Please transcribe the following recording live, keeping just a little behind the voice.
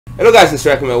Hello guys, it's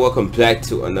Striker, man. Welcome back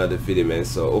to another video, man.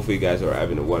 So hopefully you guys are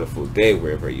having a wonderful day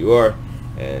wherever you are,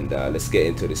 and let's get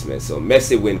into this, man. So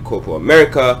Messi win Copa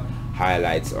America,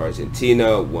 highlights Argentina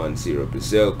 1-0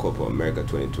 Brazil, Copa America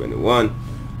 2021.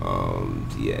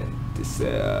 Yeah, this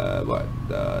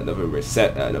November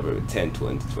 10,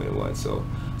 2021. So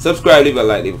subscribe, leave a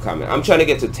like, leave a comment. I'm trying to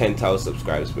get to 10,000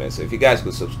 subscribers, man. So if you guys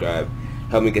could subscribe,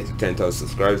 help me get to 10,000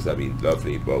 subscribers, that'd be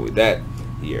lovely. But with that,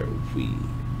 here we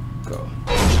go.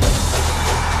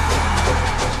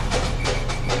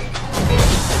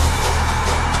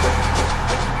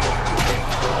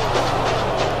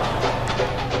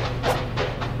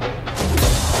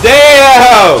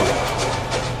 Damn!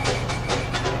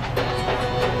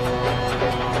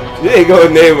 There you go,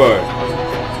 Neymar.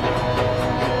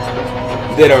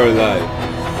 Dead or alive.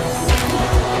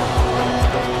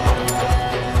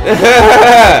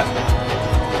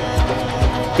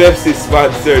 Pepsi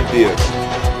sponsored deal.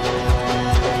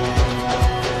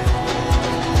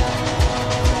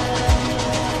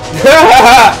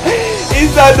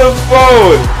 He's on the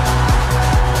phone.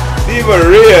 Di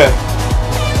Maria.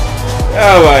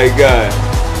 Oh my god.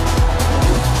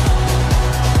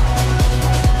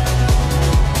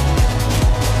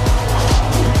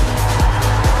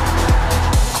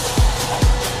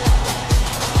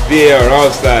 VAR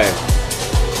offside.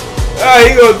 Oh,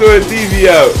 he gonna throw a TV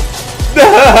out.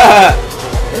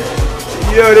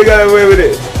 Yo, they got away with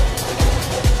it.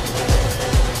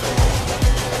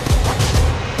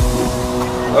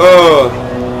 Oh.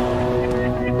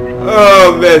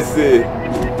 Oh, Messi.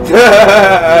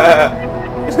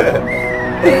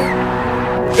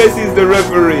 Messi's the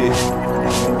referee.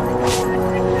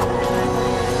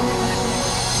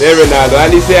 There, Ronaldo. At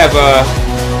least they have a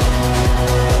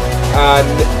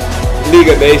League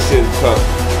of Nations Cup.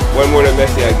 One more than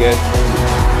Messi, I guess.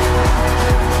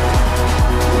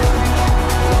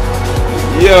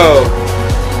 Yo,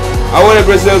 I wanted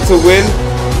Brazil to win.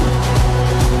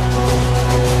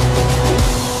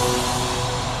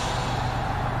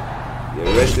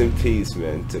 Yeah, rest in peace,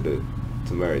 man, to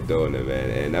Maradona, man.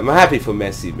 And I'm happy for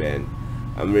Messi, man.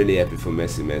 I'm really happy for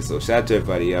Messi, man. So shout out to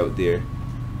everybody out there.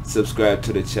 Subscribe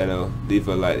to the channel, leave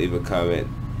a like, leave a comment,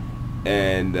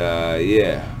 and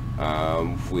yeah,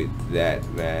 with that,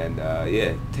 man,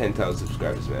 yeah, 10,000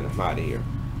 subscribers, man. I'm out of here.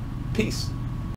 Peace.